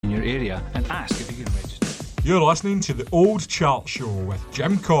your area and ask if you can register. You're listening to The Old Chart Show with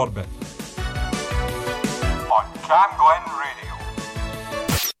Jim Corbett on Cam Glen Radio.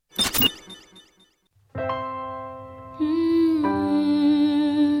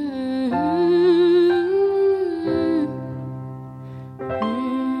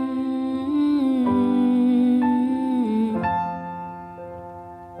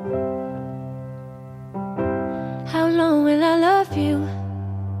 How long will I love you?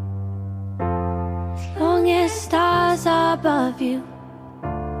 As long as stars are above you,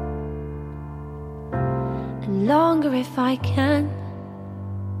 and longer if I can.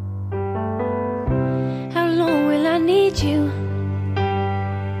 How long will I need you?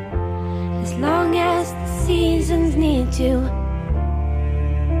 As long as the seasons need to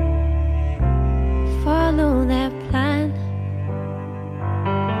follow their plan.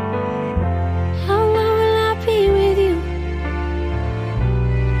 How long will I be with you?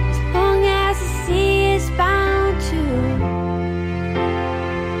 As long as the sea is bound to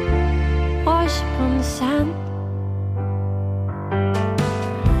wash upon the sand.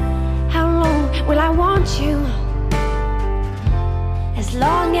 How long will I want you? As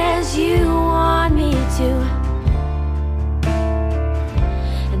long as you want me to,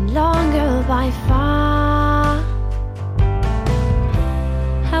 and longer by far.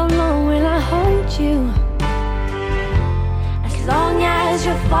 How long will I hold you? As long as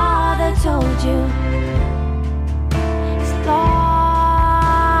your father told you. As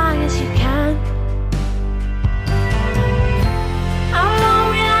long as you can. How long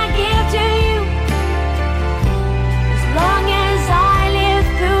will I give to you? As long as I live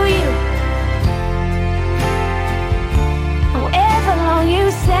through you. However long you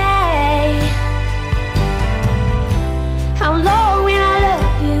say. How long will I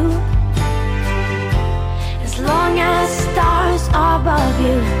love you? As long as stars are above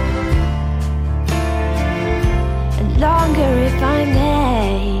you, and longer if I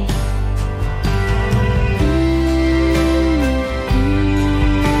may.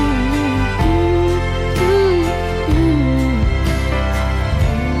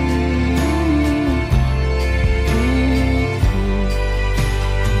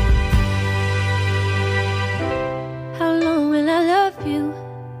 How long will I love you?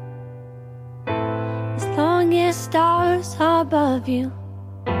 As long as stars are above you.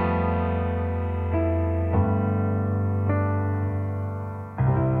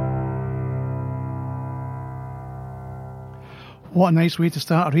 What a nice way to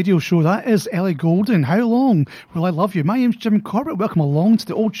start a radio show. That is Ellie Goulding. How long will I love you? My name's Jim Corbett. Welcome along to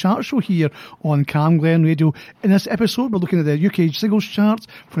the Old Chart Show here on Cam Glen Radio. In this episode, we're looking at the UK singles charts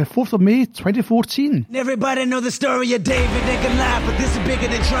for the 4th of May 2014. Everybody know the story of David and Goliath, but this is bigger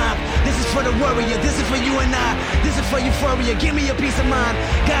than triumph. This is for the warrior, this is for you and I. This is for euphoria, give me a peace of mind.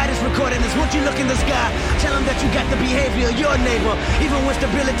 God is recording this, won't you look in the sky? Tell him that you got the behavior of your neighbor, even when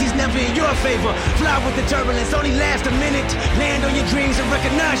stability's never in your favor. Fly with the turbulence, only last a minute. Land on your dreams and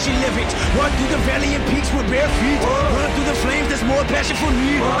recognize you live it. Walk through the valley and peaks with bare feet. Run through the flames, there's more passion for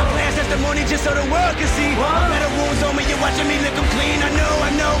me. A glass testimony just so the world can see. Better wounds on me, you're watching me lick them clean. I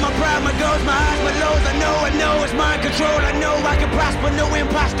know, my pride, my goals, my highs, my lows. I know, it's mind control. I know I can prosper, no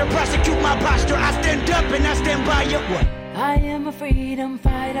imposter. Prosecute my posture, I stand up and I stand by you. What? I am a freedom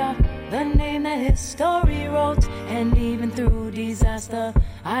fighter, the name that history wrote. And even through disaster,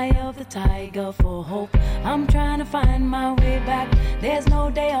 I held the tiger for hope. I'm trying to find my way back, there's no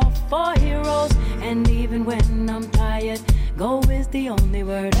day off for heroes. And even when I'm tired, go is the only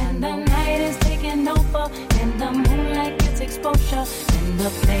word. And the night is taking over, and the moonlight gets exposure, and the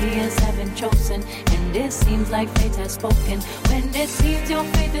players have been chosen, and it seems like fate has spoken. When it seems your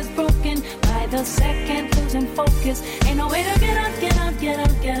faith is broken, by the second losing focus, ain't no way to get out, get out, get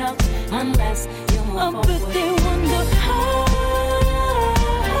out, get out, unless you move forward. But they wonder how.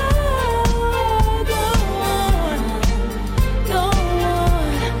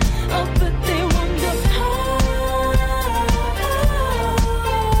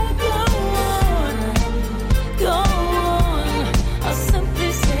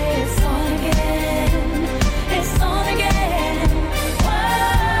 It's on again.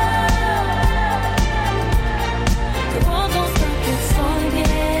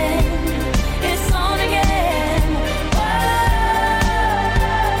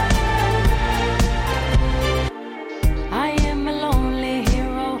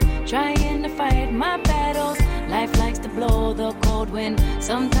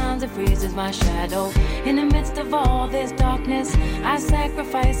 sometimes it freezes my shadow. In the midst of all this darkness, I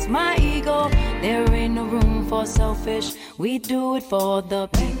sacrifice my ego. There ain't no room for selfish, we do it for the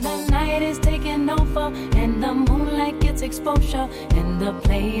people. The night is taking over and the moonlight gets exposure, and the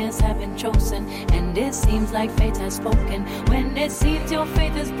players have been chosen, and it seems like fate has spoken. When it seems your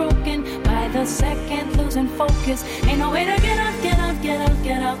faith is broken, by the second losing focus, ain't no way to get out, get out, get out,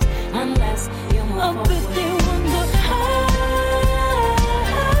 get out, unless you move forward. But they wonder how.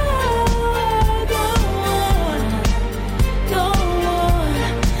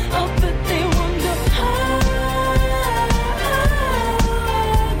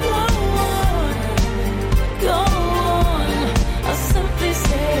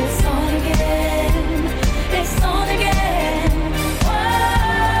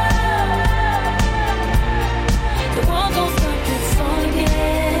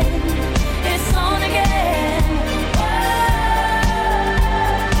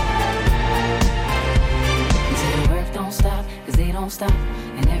 Stop.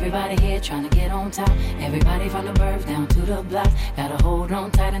 And everybody here trying to get on top. Everybody from the birth down to the block. Gotta hold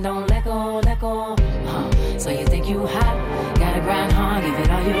on tight and don't let go, let go. So you think you hot? Gotta grind hard, give it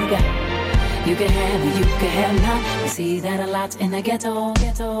all you got. You can have it, you can have none. You see that a lot in the ghetto,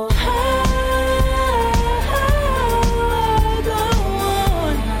 ghetto.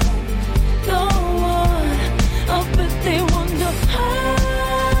 Go on, oh, but they wonder how.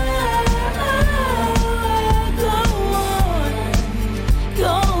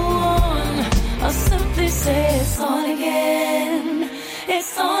 Say it's on again,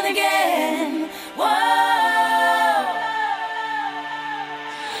 it's on again. Whoa,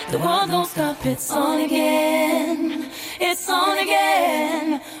 the world don't stop. It's on again, it's on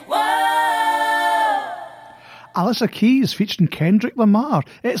again. Whoa. Alicia Keys featuring Kendrick Lamar.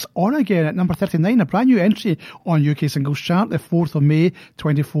 It's on again at number 39, a brand new entry on UK Singles Chart, the 4th of May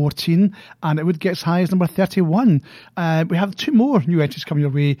 2014, and it would get as high as number 31. We have 2 more new entries coming your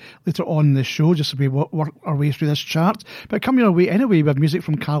way later on in the show, just as we work our way through this chart. But coming your way anyway, we have music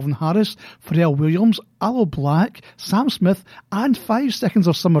from Calvin Harris, Pharrell Williams, Aloe Black, Sam Smith, and 5 Seconds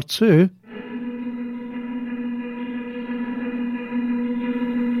of Summer 2.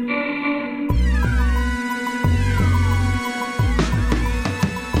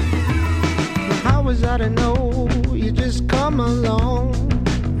 I don't know, you just come along.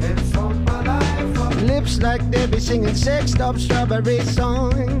 Lips like they be singing sexed up strawberry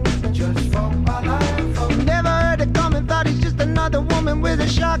songs. Just for my life. Never heard it coming, thought he's just another woman with a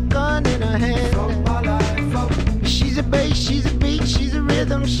shotgun in her hand. She's a bass, she's a beat, she's a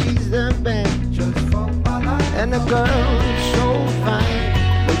rhythm, she's the band. Just for my life. And the girl's so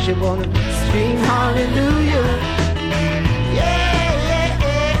fine, makes you wanna scream hallelujah. Yeah.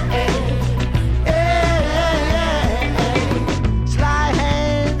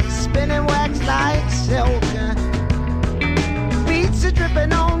 Beats are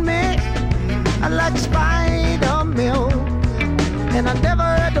dripping on me, I like spider milk. And I never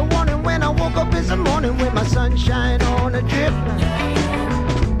heard the warning when I woke up in the morning with my sunshine on a drip.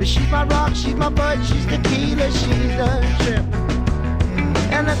 But she's my rock, she's my bud, she's tequila, she's a trip.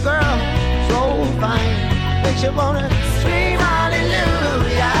 And the girl, so fine, makes you wanna scream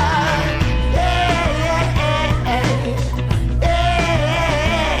hallelujah.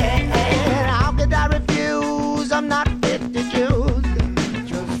 I'm not fit to choose.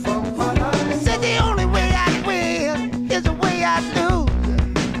 Just for my life. Said the only way I win is the way I lose.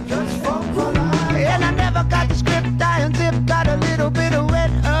 Just for my life. And I never got the script, I unzipped, got a little bit of wet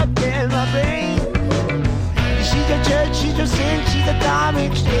up in my brain. She's a church, she's a sin, she's a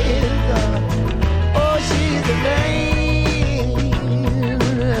comic strip. Oh, she's the main.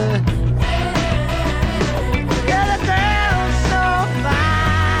 Yeah, the girl's so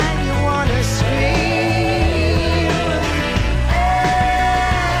fine, you wanna scream.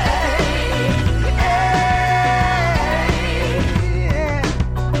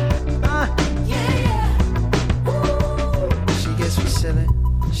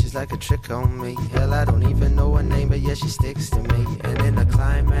 Like a trick on me. Hell, I don't even know her name, but yeah, she sticks to me. And in the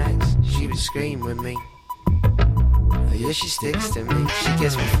climax, she would scream with me. Yeah, she sticks to me. She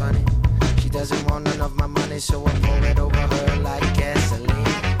gets me funny. She doesn't want none of my money, so I pour it over her like gasoline.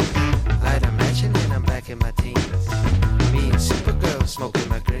 Light a mansion and I'm back in my teens. Me and Supergirl smoking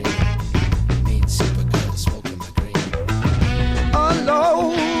my green. Me and Supergirl smoking my green.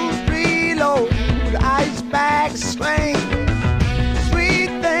 Unload, reload, ice bag swing.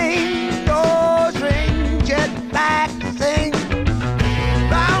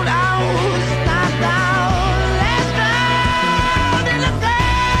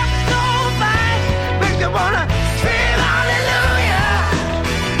 Wanna scream hallelujah.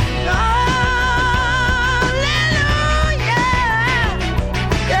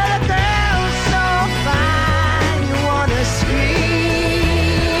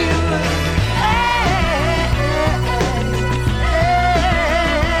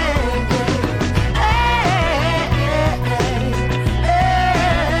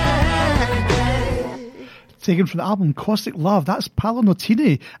 taken from the album Caustic Love. That's Paolo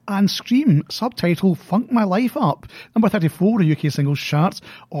Nutini and Scream, subtitle Funk My Life Up. Number 34 in UK singles charts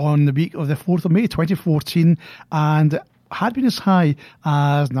on the week of the 4th of May 2014 and had been as high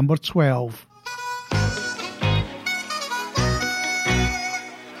as number 12.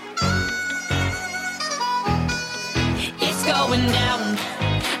 It's going down,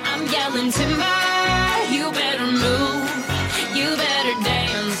 I'm yelling timber, you better move, you better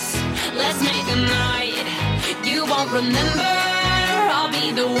dance, let's make a night, you won't remember, I'll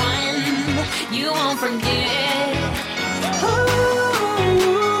be the one, you won't forget.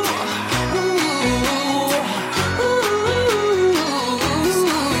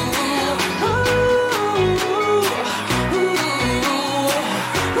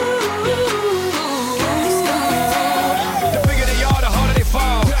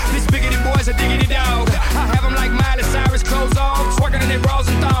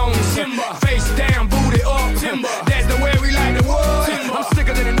 Face down, booty up. Timber. That's the way we like the wood. Timber. I'm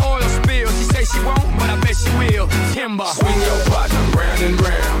sicker than an oil spill. She say she won't, but I bet she will. Timber. Swing your partner round and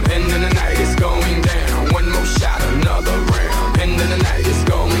round. End of the night is going down. One more shot, another round. End of the night is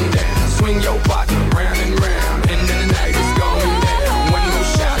going down. Swing your partner round and round. End of the night is going down. One more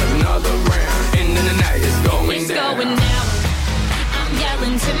shot, another round. End of the night is going down. It's going down. I'm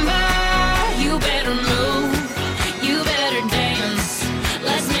yelling timber. You better move. You better dance.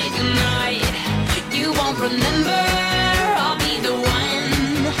 Let's make a night. You won't remember. I'll be the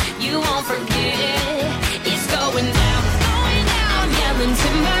one. You won't forget. It's going down. I'm yelling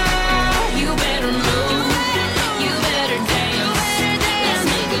timber. You better move. You better dance. Let's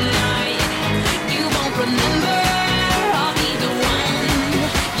make a night. You won't remember. I'll be the one.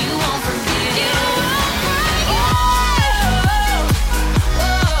 You won't forget.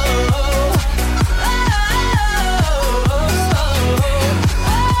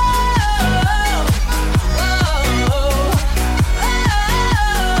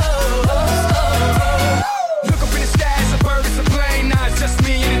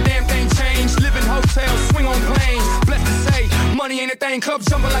 Money ain't a thing, club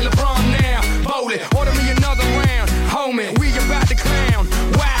jumping like LeBron now. Bowl it, order me another round. Homie, we about to clown.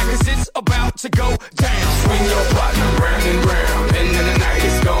 Why? Cause it's about to go down. Swing your partner round and round. End of the night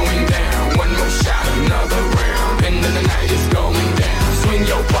is going down. One more shot, another round. End of the night is going down. Swing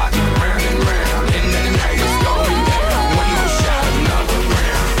your partner round and round. End of the night is going down. One more shot, another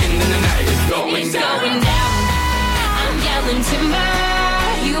round. End of the night is going It's down. going down. I'm yelling timber.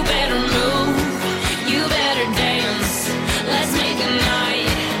 You better move. You better dance. Let's make a night.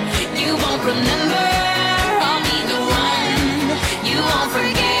 You won't remember. I'll be the one. You won't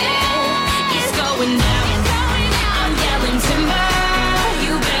forget. It's going down. I'm yelling timber.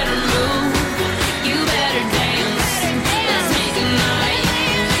 You better move. You better dance. Let's make a night.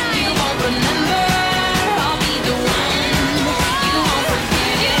 You won't remember. I'll be the one. You won't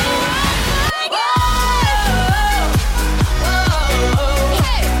forget.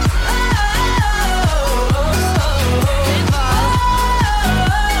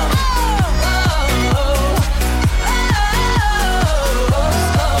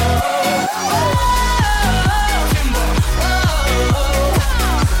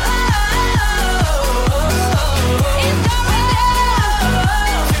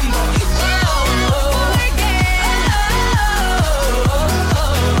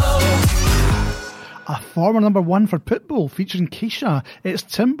 A former number one for Pitbull featuring Keisha. It's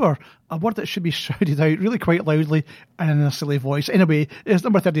Timber, a word that should be shouted out really quite loudly and in a silly voice. Anyway, it's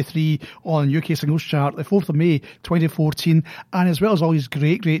number 33 on UK Singles Chart, the 4th of May 2014, and as well as all these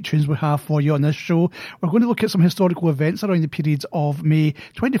great tunes we have for you on this show, we're going to look at some historical events around the periods of May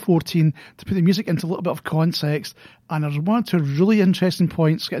 2014 to put the music into a little bit of context, and there's one or two really interesting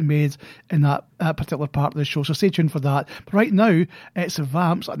points getting made in that particular part of the show, so stay tuned for that. But right now, it's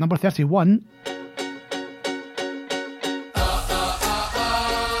Vamps at number 31.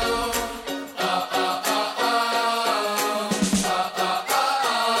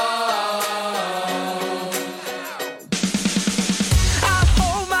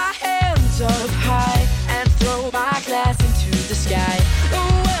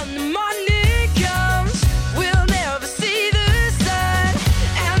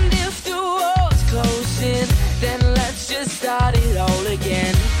 Start it all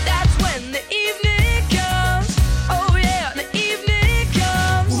again. That's when the evening comes. Oh yeah, the evening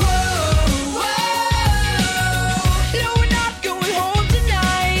comes. Whoa, whoa. No, we're not going home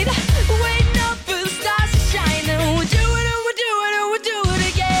tonight. Waiting up for the stars to shine, and we'll do it, and we'll do it, and we'll do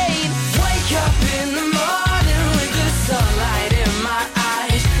it again. Wake up in the morning with the sunlight in my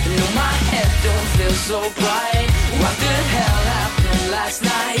eyes. No, my head don't feel so bright. What the hell happened last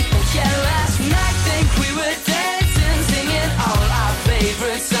night? Oh yeah, last night think we were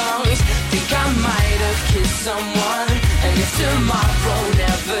someone. And if tomorrow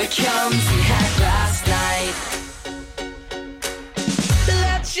never comes, we had last night.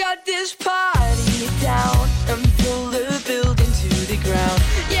 Let's shut this party down and pull the building to the ground.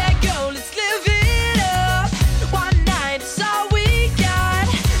 Yeah, go, let's live it up. One night is all we got.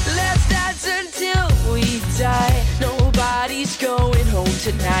 Let's dance until we die. Nobody's going home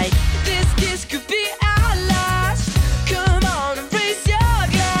tonight. This kiss could be our last. Come on and raise your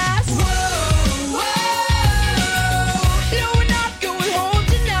glass. Whoa, whoa. No, we're not going home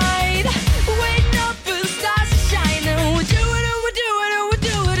tonight. We're waiting up for the stars to shine. And we'll do it and we'll do it and we'll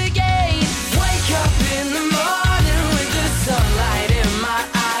do it again. Wake up in the morning with the sunlight in my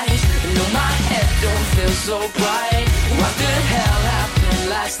eyes. You know my head don't feel so bright. What the hell happened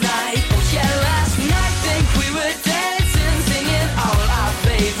last night? Oh yeah, last night think we were dancing, singing all our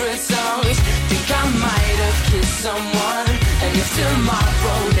favorite songs. Think I might have kissed someone. And if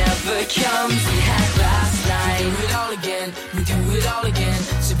tomorrow never comes, we had last night. We do it all again, we do it all again.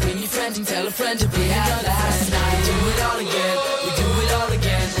 So bring your friend and tell a friend to bring it on last night. We do it all again, we do it all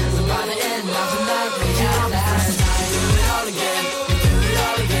again. So by the end of the night, we had last night. We do it all again, we do it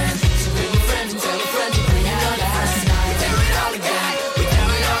all again. So bring your friend and tell a friend to bring it on last night. We do it all again, we do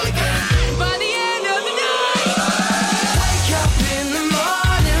it all again. By the end of the night, wake up in the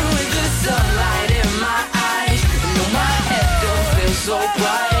morning with the sunlight in my eyes. You know my head don't feel so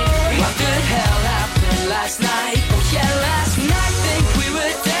bright. What the hell happened last night? Oh yeah, last night think we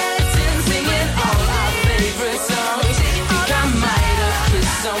were dancing, singing all our favorite songs. Think I might have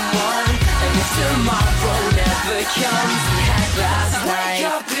kissed someone. And if tomorrow never comes, we had last night. Wake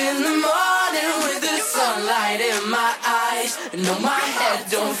up in the morning with the sunlight in my eyes. No, my head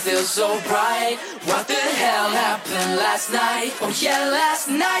don't feel so bright. What the hell happened last night? Oh yeah, last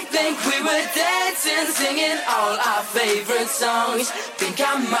night think we were dancing, singing all our favorite songs. Think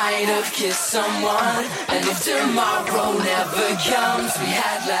I might have kissed someone. And if tomorrow never comes, we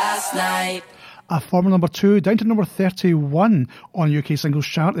had last night. Former number 2 down to number 31 on UK Singles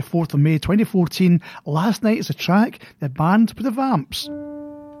Chart, the 4th of May 2014. Last Night is a track, the band with the Vamps.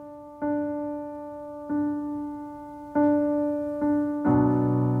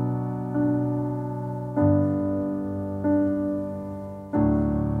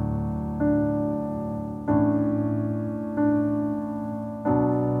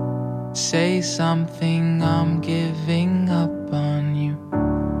 Say something, I'm giving up on you.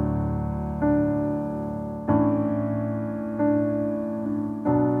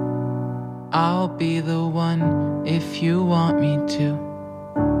 I'll be the one if you want me to.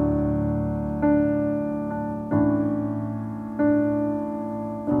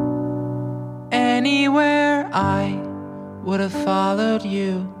 Anywhere I would have followed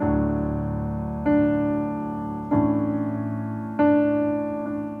you.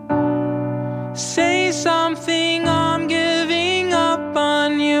 Say something, I'm giving up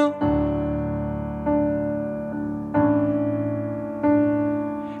on you.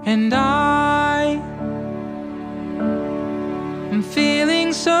 And I'm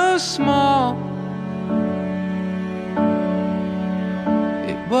feeling so small.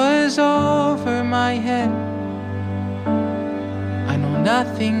 It was over my head. I know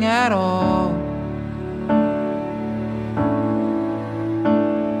nothing at all.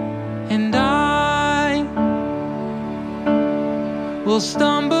 And I will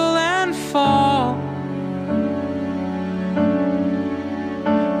stumble and fall.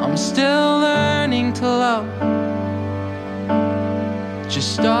 I'm still learning to love,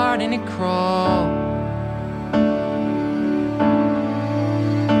 just starting to crawl.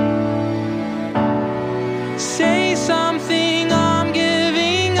 Say something, I'm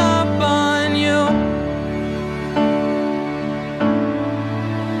giving up on you.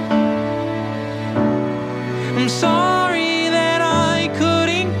 I'm sorry that I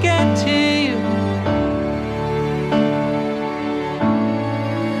couldn't get to you.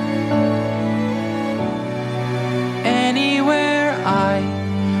 Anywhere I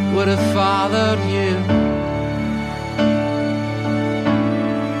would have followed you.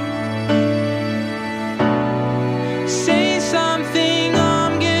 Say something,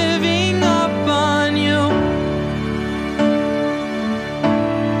 I'm giving up on you.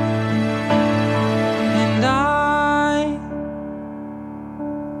 And I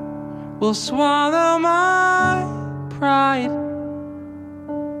will swallow my pride.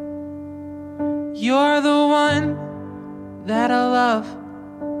 You're the one that I love,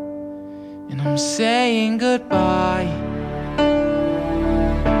 and I'm saying goodbye.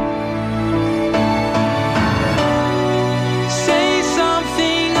 Say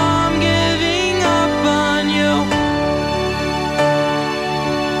something, I'm giving up on you.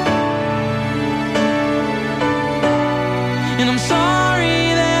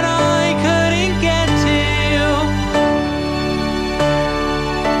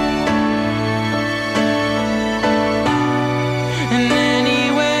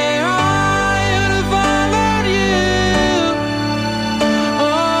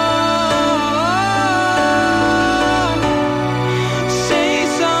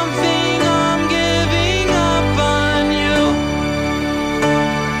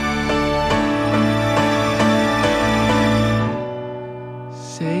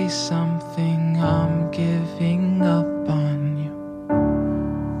 Say something, I'm giving up on you.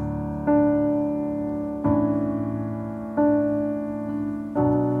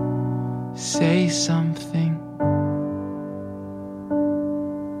 Say something.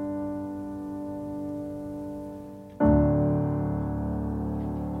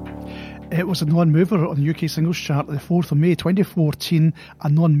 It was a non-mover on the UK singles chart the 4th of May 2014, a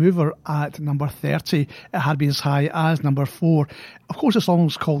non-mover at number 30. It had been as high as number 4. Of course, the song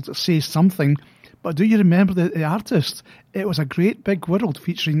was called Say Something, but do you remember the artist? It was A Great Big World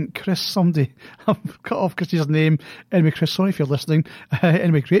featuring Chris somebody. I've cut off Chris's name. Anyway, Chris, sorry if you're listening.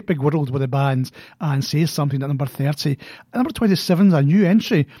 Anyway, Great Big World with the band and Say Something at number 30. At number 27 is a new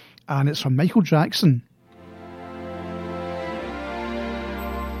entry, and it's from Michael Jackson.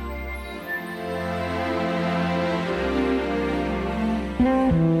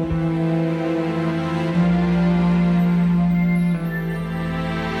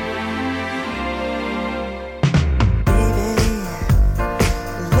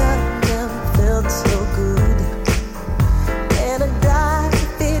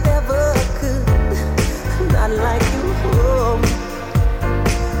 Like you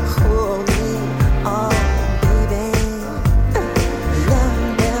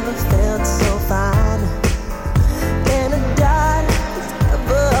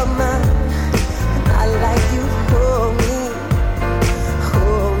hold me,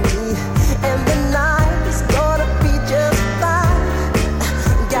 oh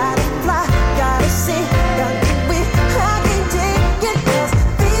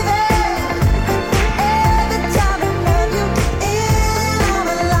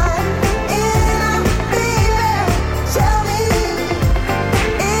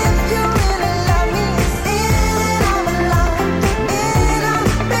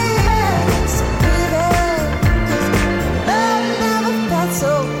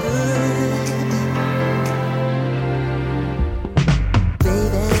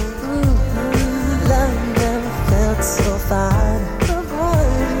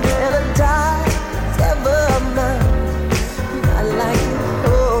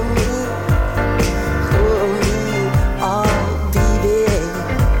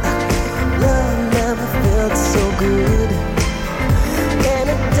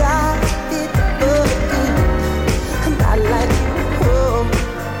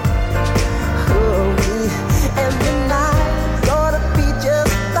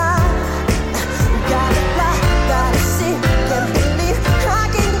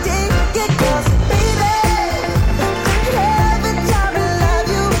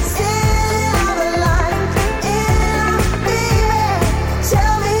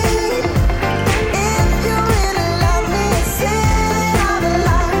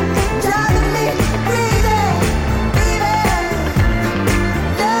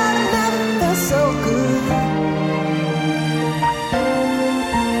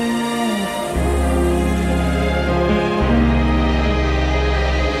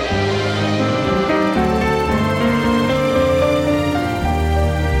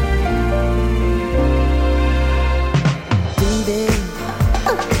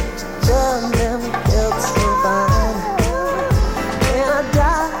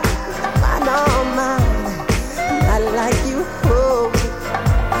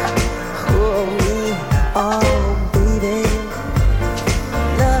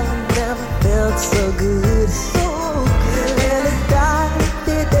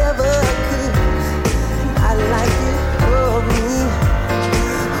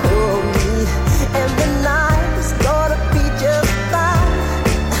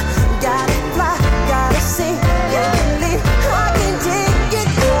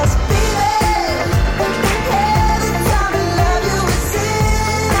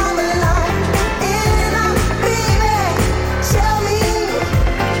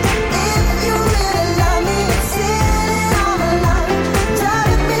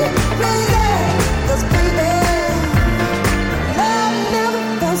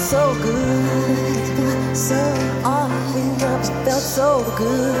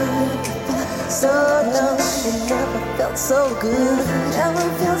felt so good. Never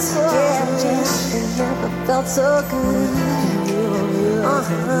felt so good. It never felt so good.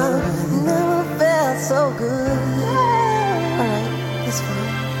 Never felt so good. Alright, that's fine.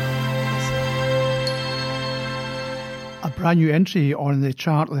 A brand new entry on the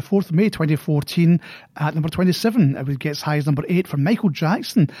chart on the 4th of May 2014 at number 27. It would get as high as number 8 from Michael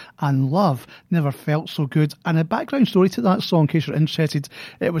Jackson and Love Never Felt So Good. And a background story to that song, in case you're interested,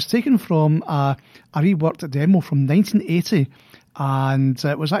 it was taken from a reworked demo from 1980. and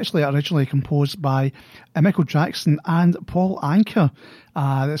it was actually originally composed by Michael Jackson and Paul Anka.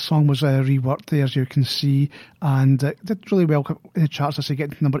 The song was reworked there, as you can see, and it did really well in the charts, as I say,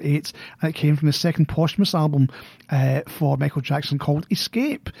 getting to number 8, and it came from the second posthumous album for Michael Jackson called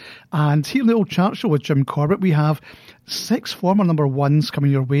Escape. And here in the Old Chart Show with Jim Corbett, we have 6 former number 1s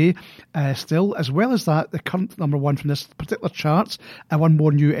coming your way still, as well as that, the current number 1 from this particular chart, and one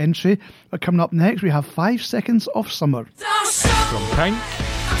more new entry. But coming up next, we have 5 Seconds of Summer. From Pink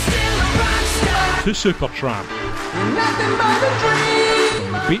to Supertramp,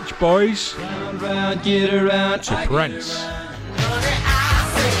 from Beach Boys to Prince,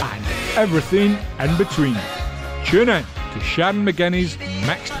 and everything in between. Tune in to Sharon McGinney's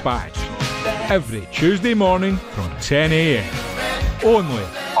Mixed Bag every Tuesday morning from 10 a.m. only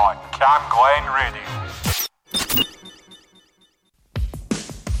on Cam Glen Radio.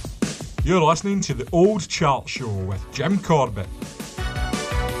 You're listening to the Old Chart Show with Jim Corbett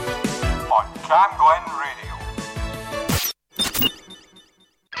on Cam Glen Radio.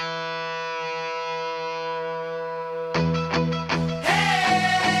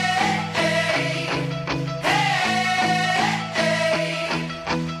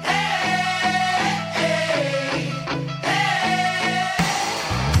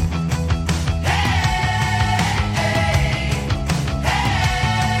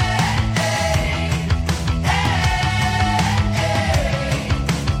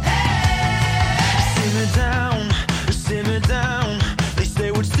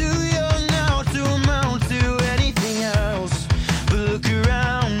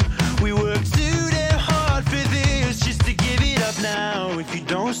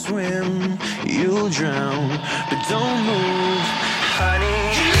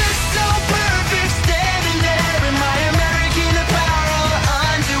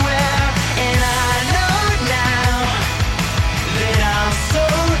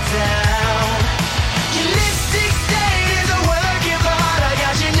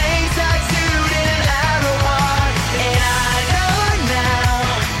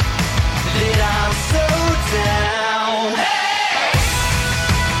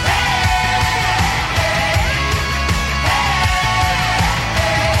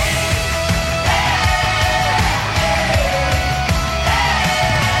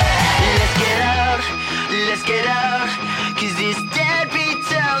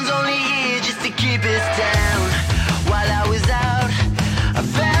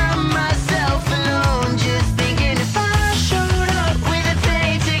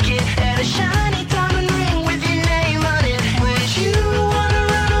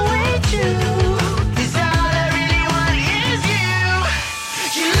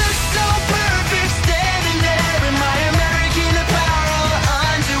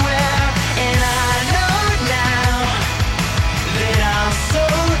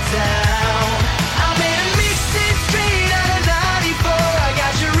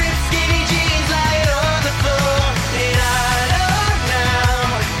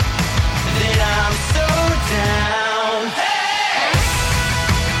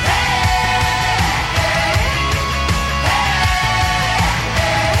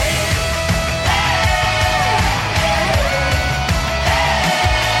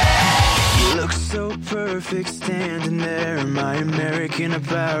 Standing there in my American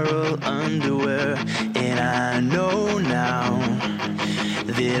Apparel underwear, and I know now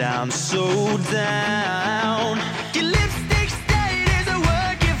that I'm so down. Your lipstick stain is a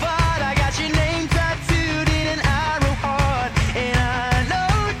work of art. I got your name tattooed in an arrow heart, and I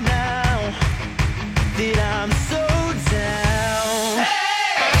know now that I'm so down.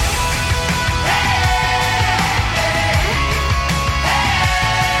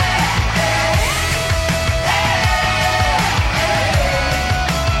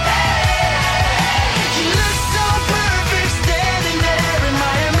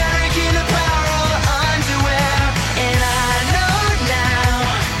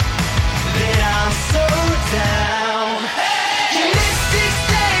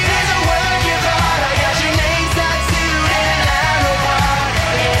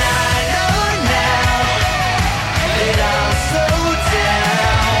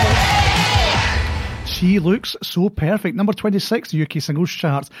 She Looks So Perfect, number 26, the UK Singles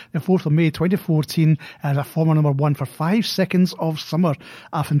Chart, the 4th of May 2014, as a former number 1 for 5 Seconds of Summer.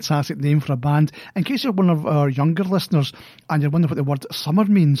 A fantastic name for a band. In case you're one of our younger listeners and you're wondering what the word summer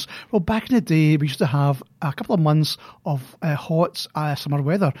means, well, back in the day, we used to have a couple of months of hot summer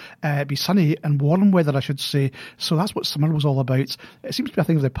weather. It'd be sunny and warm weather, I should say. So that's what summer was all about. It seems to be a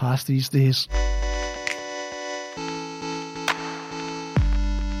thing of the past these days.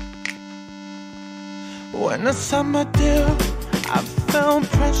 When the summer dew, I felt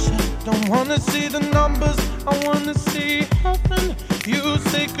pressure, don't wanna see the numbers, I wanna see heaven. You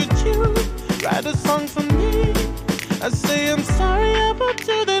say, could you write a song for me? I say, I'm sorry about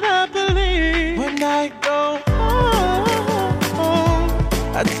you that I believe. When I go home,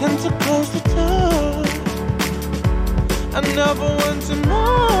 I tend to close the door. I never want to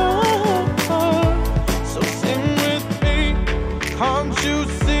know. So sing with me, can't you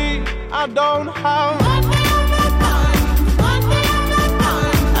see I don't have one thing on my mind, one thing on my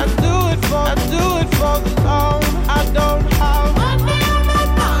mind. I do it for the love. I don't have one thing on my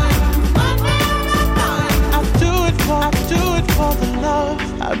mind, one thing on my mind. I do it for the love.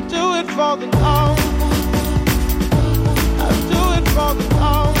 I do it for the love. I do it for the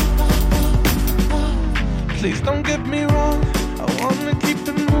love. Please don't get me wrong, I wanna keep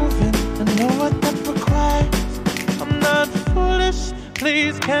it moving. I know what that requires. I'm not foolish,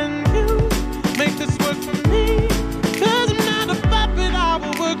 please can you make this work for me? 'Cause I'm not a puppet, I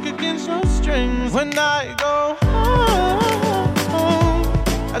will work against your strings. When I go home,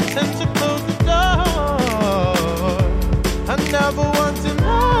 I tend to close the door. I never want to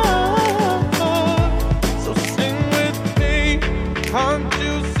know. So sing with me, can't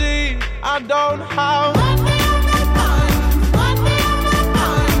you see I don't have one thing on my mind, one thing on my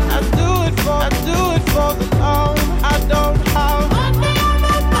mind. I do it for the love. I don't have one thing on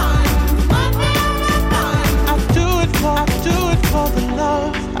my mind, one thing on my mind. I do it for the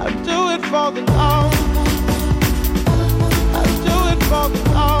love. I do it for the love. I do it for the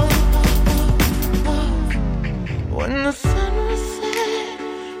love. When the sun was set,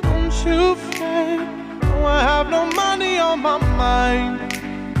 don't you fret. No, I have no money on my mind.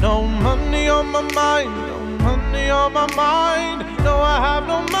 No money on my mind, no money on my mind. No, I have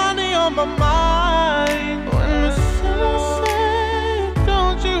no money on my mind. When the sun set,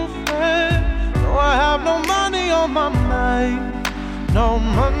 don't you fret. No, I have no money on my mind. No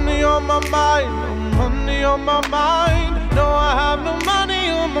money on my mind, no money on my mind. No, I have no money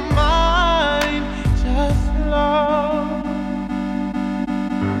on my mind. Just love.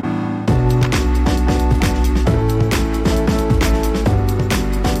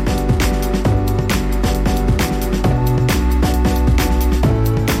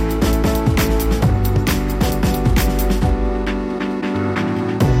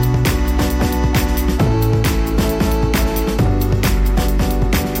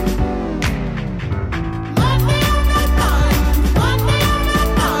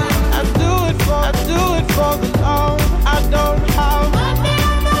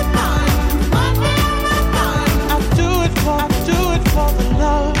 For the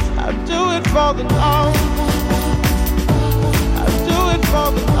love, I do it for the love.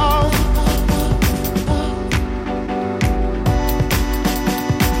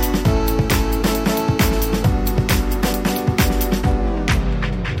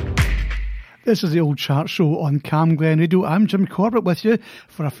 This is the Old Chart Show on Cam Glen Radio. I'm Jim Corbett with you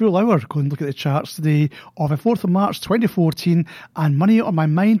for a full hour. Go and look at the charts today of the 4th of March 2014. And Money on My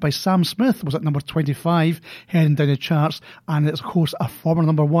Mind by Sam Smith was at number 25, heading down the charts. And it's, of course, a former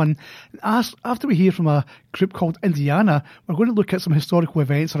number one. After we hear from a group called Indiana, we're going to look at some historical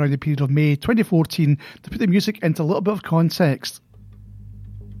events around the period of May 2014 to put the music into a little bit of context.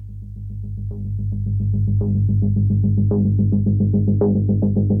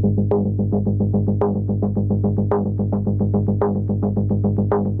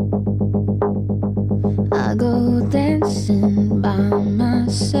 I go dancing by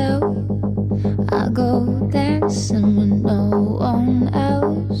myself. I go dancing with no one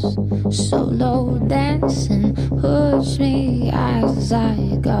else. Solo dancing push me as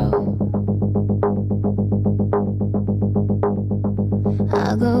I go.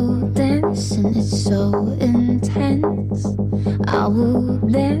 I go dancing, it's so intense. I will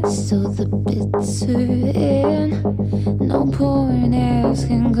dance till the bitter end. No point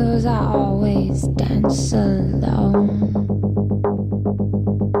asking, 'cause I always dance alone.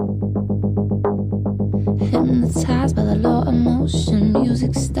 Hypnotized by the law of motion,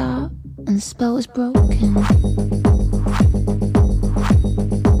 music stopped and the spell was broken.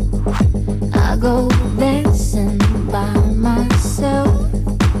 I go dancing by myself.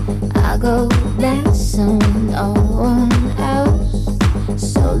 I go dancing with no one else.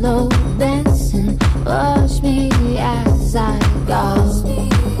 Solo dancing, watch me as I go.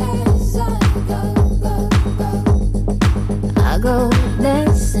 I go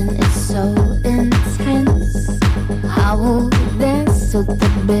dancing, it's so intense. I will dance till the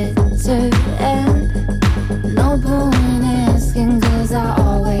bitter end. No point asking, 'cause I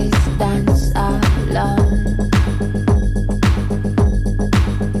always dance alone.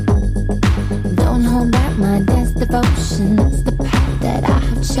 Don't hold back my dance devotion, it's the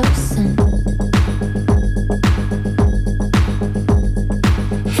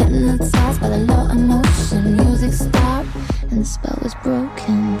Hypnotized by the low emotion, music stopped and the spell was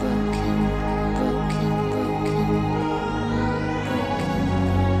broken.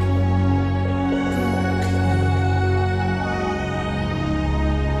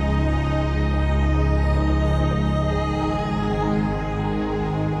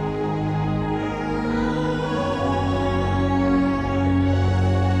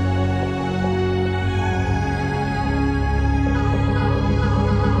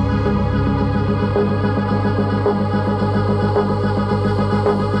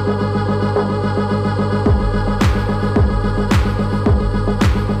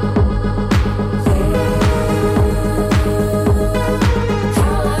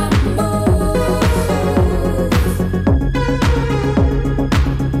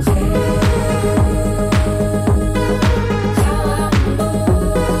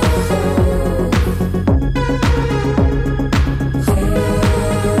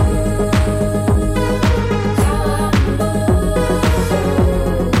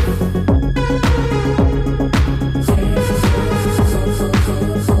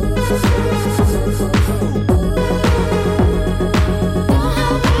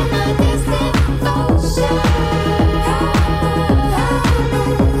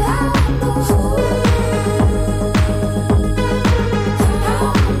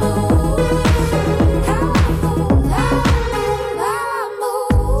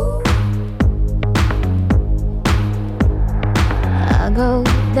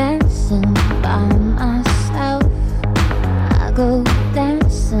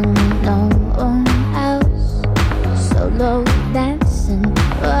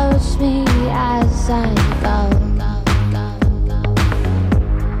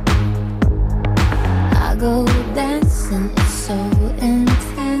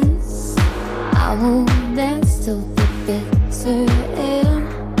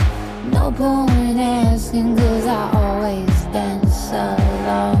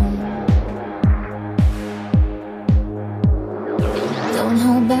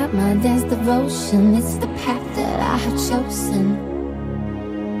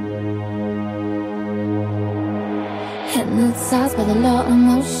 Hypnotized by the low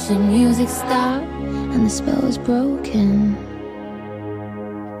emotion, music stopped and the spell was broken.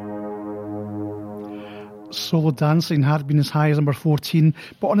 Solo dancing had been as high as number 14,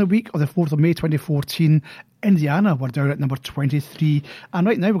 but on the week of the 4th of May 2014, Indiana were down at number 23. And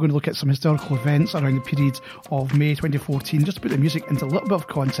right now we're going to look at some historical events around the period of May 2014, just to put the music into a little bit of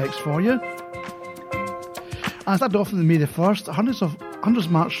context for you. And started off on May the 1st, hundreds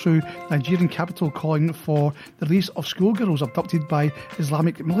marched through Nigerian capital calling for the release of schoolgirls abducted by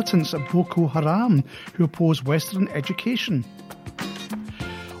Islamic militants at Boko Haram who oppose Western education.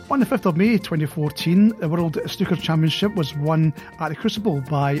 On the 5th of May 2014, the World Snooker Championship was won at the Crucible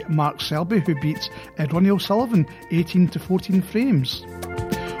by Mark Selby, who beat Ronnie O'Sullivan 18-14 frames.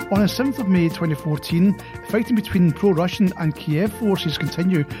 On the 7th of May 2014, fighting between pro-Russian and Kiev forces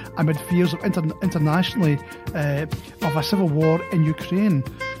continue amid fears of internationally of a civil war in Ukraine.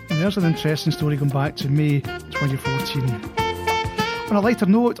 And there's an interesting story going back to May 2014. On a lighter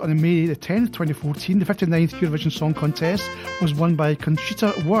note, on May the 10th, 2014, the 59th Eurovision Song Contest was won by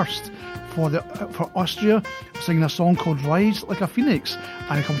Conchita Wurst for Austria, singing a song called Rise Like a Phoenix,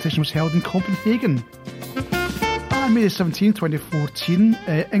 and the competition was held in Copenhagen. On May the 17th, 2014,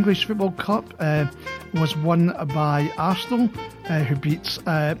 English Football Cup was won by Arsenal, who beat,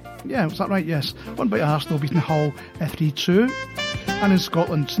 was that right? Yes, won by Arsenal, beating Hull 3-2. And in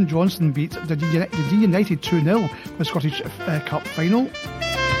Scotland, St Johnstone beat the United 2-0 for the Scottish Cup final.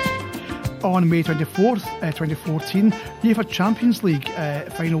 On May 24th, 2014, UEFA Champions League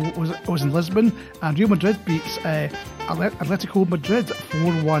final was in Lisbon, and Real Madrid beat Atletico Madrid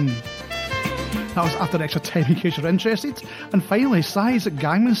 4-1. That was after extra time, in case you're interested. And finally, Psy's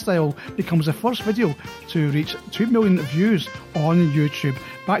Gangnam Style becomes the first video to reach 2 million views on YouTube.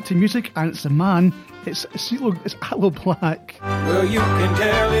 Back to music, and it's the man. It's Aloe Black. Well, you can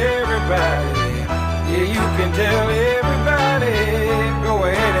tell everybody. Yeah, you can tell everybody. Go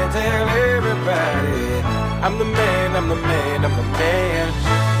ahead and tell everybody. I'm the man, I'm the man, I'm the man.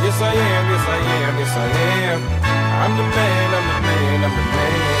 Yes, I am, yes, I am, yes, I am. I'm the man, I'm the man, I'm the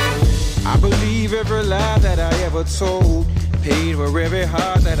man. I believe every lie that I ever told. Paid for every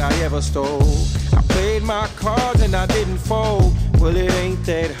heart that I ever stole. I played my cards and I didn't fold. Well, it ain't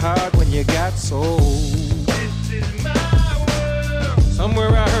that hard when you got sold. This is my world. Somewhere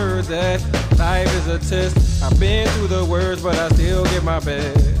I heard that life is a test. I've been through the worst, but I still give my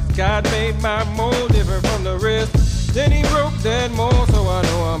best. God made my mold different from the rest. Then he broke that mold, so I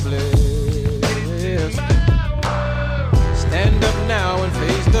know I'm blessed. Stand up now and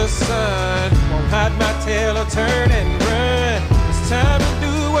face the sun. Won't hide my tail or turn and run. It's time to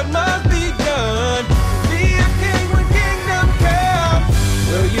do what must be done. Be a king when kingdom comes.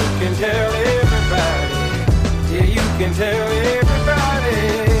 Well, you can tell everybody. Yeah, you can tell everybody.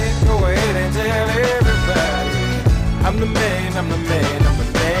 Go ahead and tell everybody. I'm the man, I'm the man, I'm the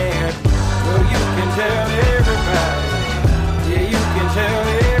man. Well, you can tell everybody. Yeah, you can tell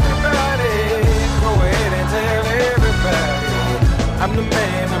everybody. Go ahead and tell everybody. I'm the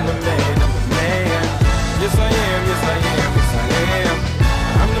man, I'm the man, I'm the man. Yes, I am, yes, I am, yes, I am.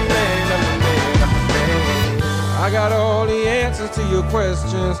 I'm the man, I'm the man, I'm the man. I got all the answers to your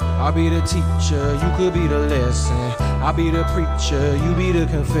questions. I'll be the teacher, you could be the lesson. I'll be the preacher, you be the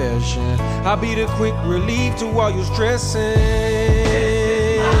confession. I'll be the quick relief to all your stressing.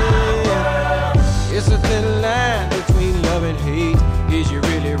 It's a thin line between love and hate. Is you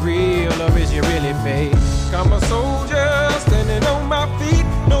really real or is you really fake? I'm a soldier standing on my feet.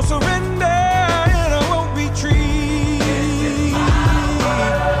 No surrender and I won't retreat.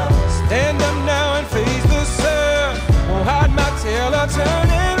 Stand up now and face the sun. Won't hide my tail or turn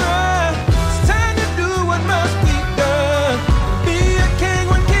and run. It's time to do what must be done. Be a king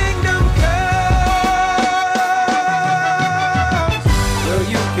when kingdom comes. Well,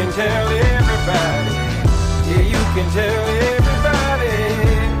 you can tell everybody. Yeah, you can tell everybody.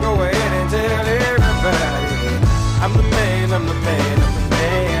 Go ahead and tell everybody. I'm the man, I'm the man, I'm the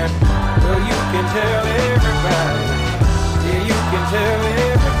man. Well, you can tell everybody. Yeah, you can tell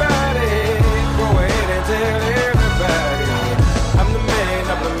everybody. Go ahead and tell everybody. I'm the man,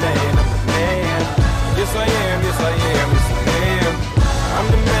 I'm the man, I'm the man. Yes, I am, yes, I am, yes, I am. I'm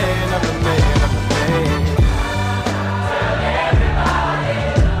the man, I'm the man, I'm the man.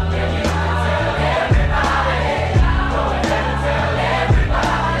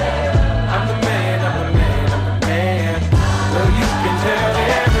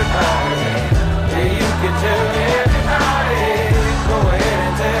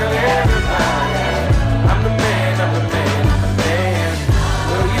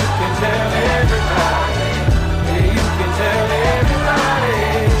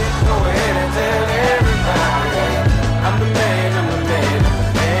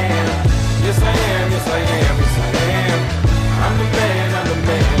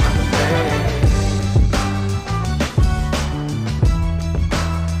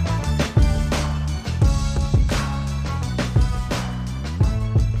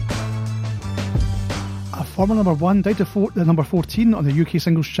 Former number 1, down to number 14 on the UK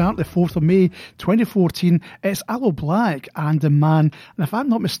singles chart, the 4th of May 2014. It's Aloe Black and The Man. And if I'm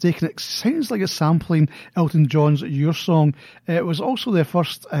not mistaken, it sounds like it's sampling Elton John's Your Song. It was also their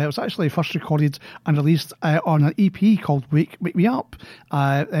first, it was actually first recorded and released on an EP called Wake Me Up,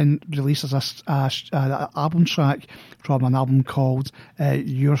 and released as an album track from an album called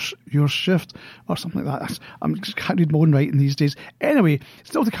Your Shift or something like that. I just can't read my own writing these days. Anyway,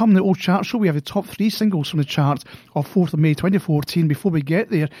 still to come in the old chart show, we have the top 3 singles from the chart of 4th of May 2014. Before we get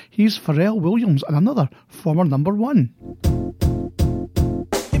there, here's Pharrell Williams and another former number 1.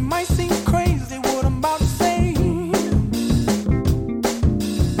 It might seem crazy what I'm about to say.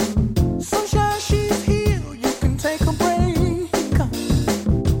 Sunshine, she's here, you can take a break.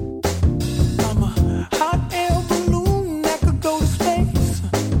 I'm a hot air balloon that could go to space.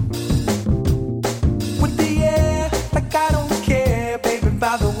 With the air, like I don't care, baby,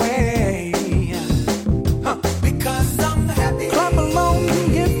 by the way. Clap along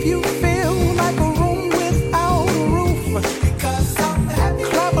if you feel like a room without a roof. Because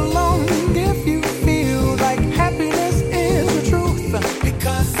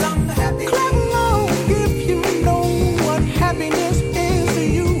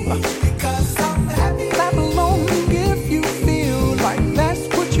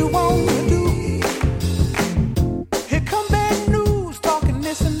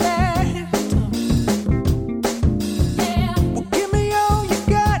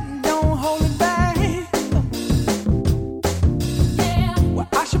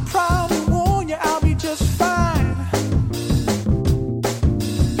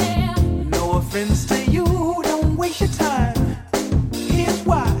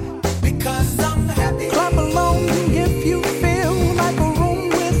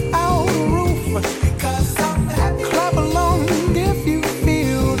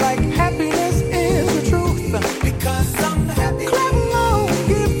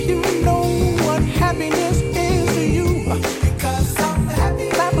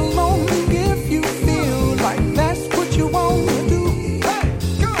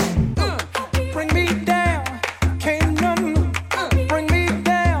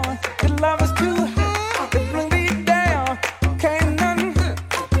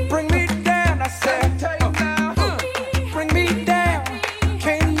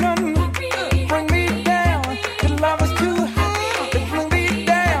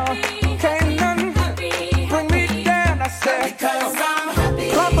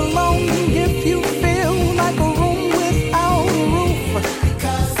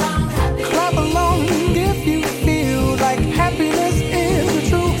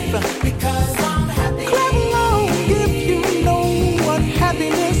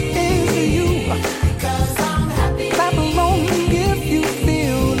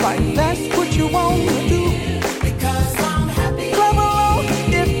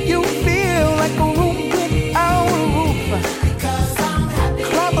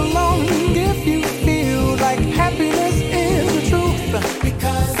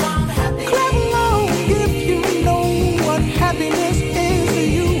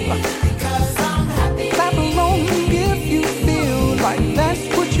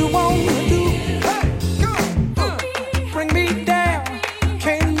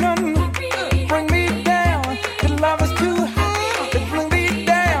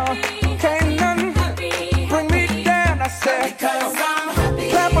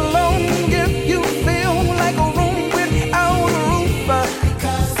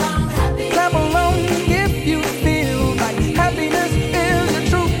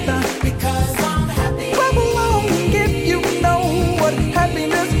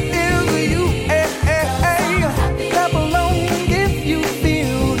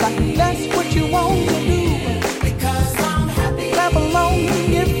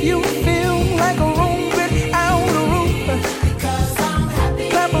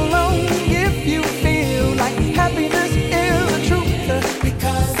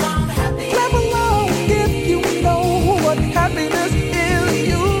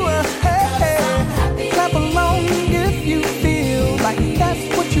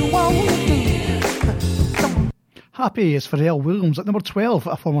Happy is Pharrell Williams at number 12,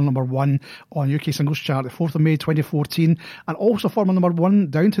 a former number 1 on UK Singles Chart, the 4th of May 2014, and also former number 1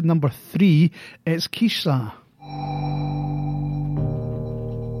 down to number 3, it's Keisha.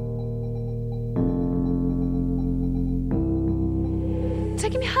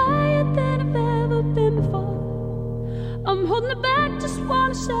 Taking me higher than I've ever been before. I'm holding it back, just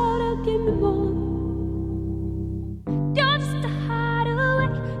wanna shout out, give me more. You're just a hideaway,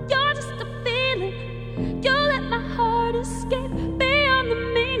 you're just a feeling. You let my heart escape beyond the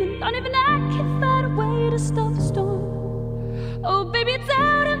meaning. Don't even I can find a way to stop the storm. Oh baby, it's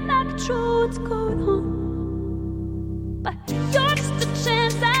out of my control, what's going on? But you're just a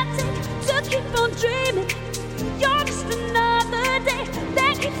chance I take to keep on dreaming. You're just another day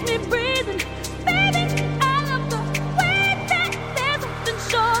that keeps me breathing. Baby, I love the way that there's nothing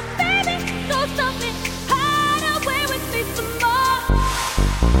short. Baby, don't stop me, hide away with me some more.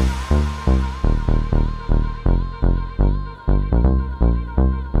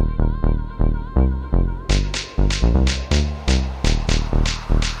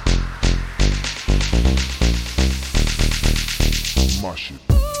 My shit.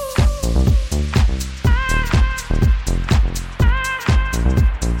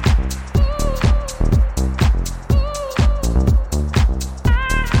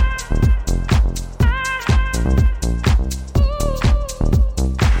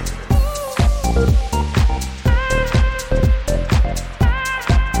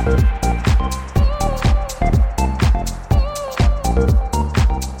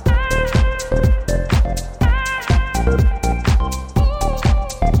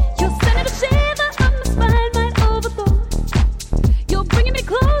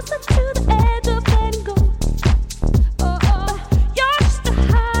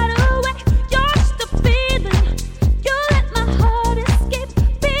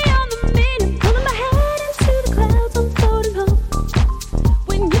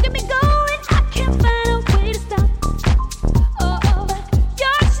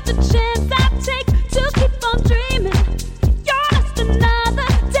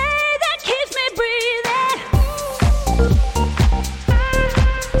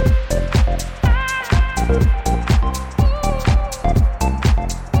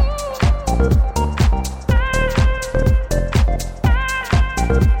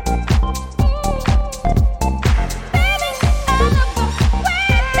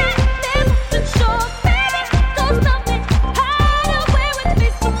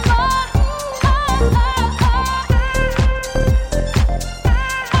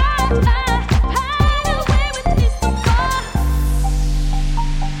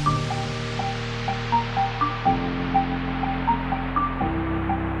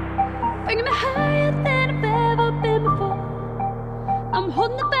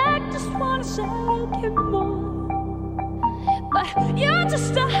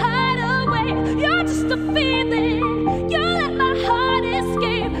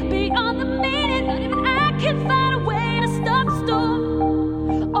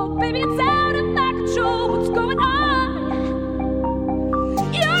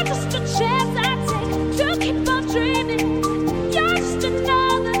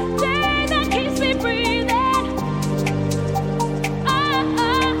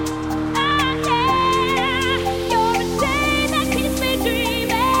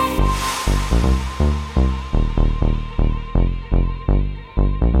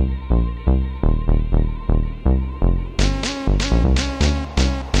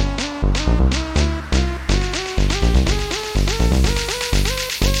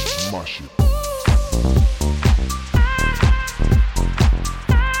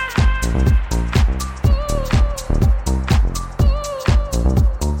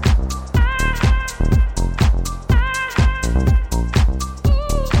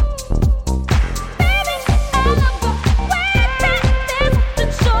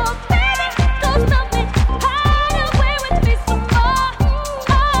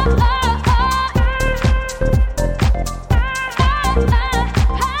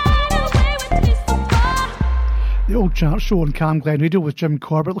 Chart show on Cam Glen Radio with Jim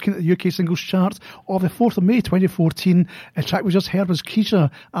Corbett, looking at the UK Singles Chart of the 4th of May 2014. A track we just heard was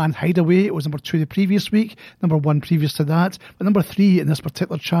Keisha and Hideaway. It was number 2 the previous week, number 1 previous to that, but number 3 in this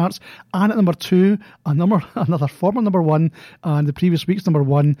particular chart. And at number 2, another former number 1, and the previous week's number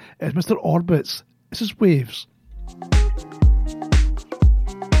 1 is Mr. Orbit's. This is Waves.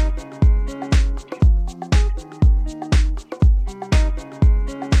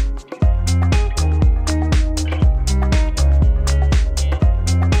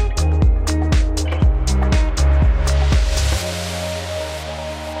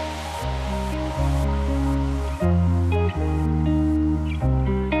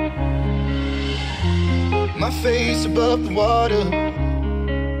 face above the water.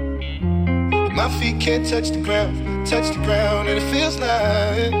 My feet can't touch the ground, and it feels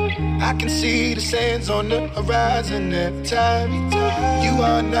like I can see the sands on the horizon every time you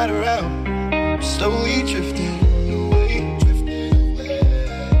are not around. I'm slowly drifting away,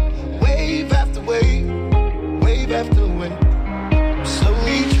 wave after wave, wave after wave. I'm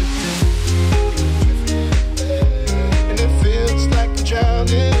slowly drifting, and it feels like I'm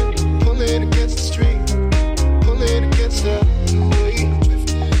drowning, pulling against the stream, pulling against the wave.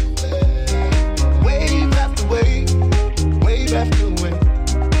 Wave after wave, wave after wave,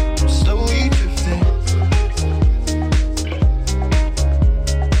 I'm slowly drifting.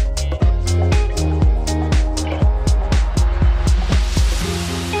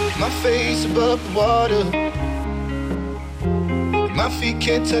 My face above the water, my feet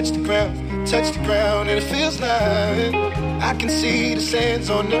can't touch the ground, and it feels like I can see the sands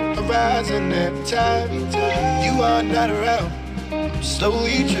on the horizon every time you are not around. I'm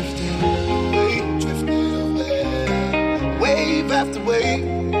slowly drifting away, wave after wave,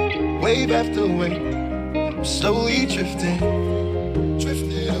 wave after wave. I'm slowly drifting away,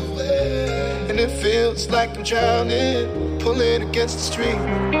 and it feels like I'm drowning, pulling against the stream,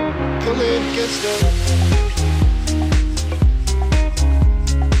 pulling against the.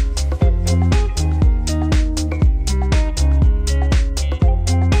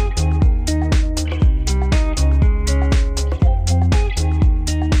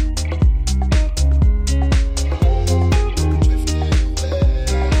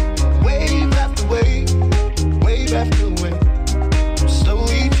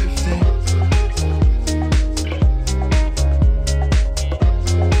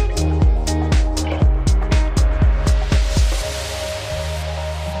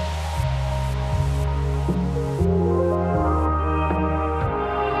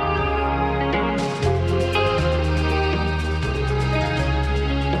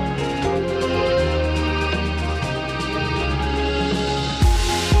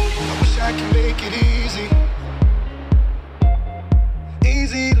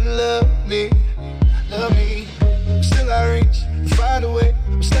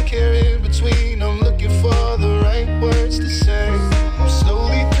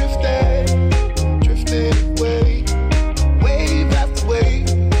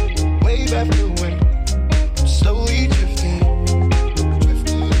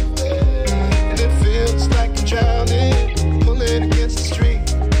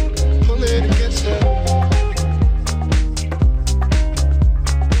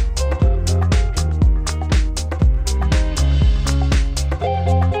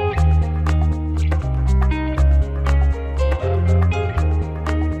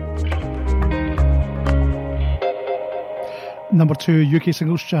 Number 2 UK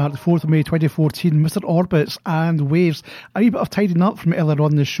singles chart, the 4th of May 2014, Mr. Orbit's and Waves. A wee bit of tidying up from earlier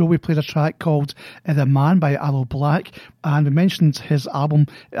on in the show. We played a track called The Man by Aloe Black, and we mentioned his album.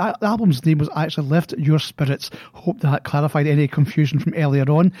 The album's name was actually Lift Your Spirits. Hope that clarified any confusion from earlier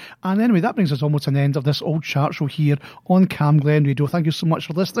on. And anyway, that brings us almost to an end of this old chart show here on Cam Glen Radio. Thank you so much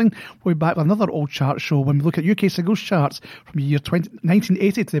for listening. We'll be back with another old chart show when we look at UK singles charts from the year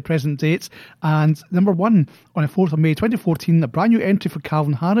 1980 to the present date. And number 1 on the 4th of May 2014, a brand new entry for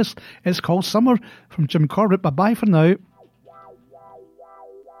Calvin Harris. It's called Summer from Jim Corbett. Bye-bye for now.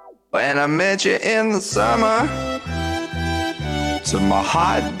 When I met you in the summer, to my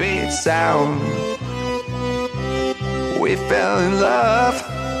heartbeat sound, we fell in love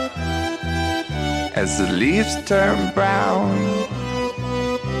as the leaves turn brown.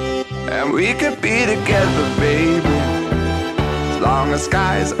 And we could be together, baby, as long as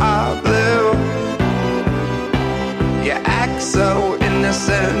skies are blue. You act so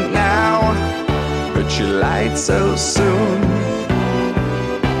innocent now, but you lied so soon.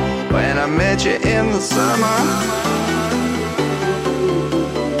 When I met you in the summer,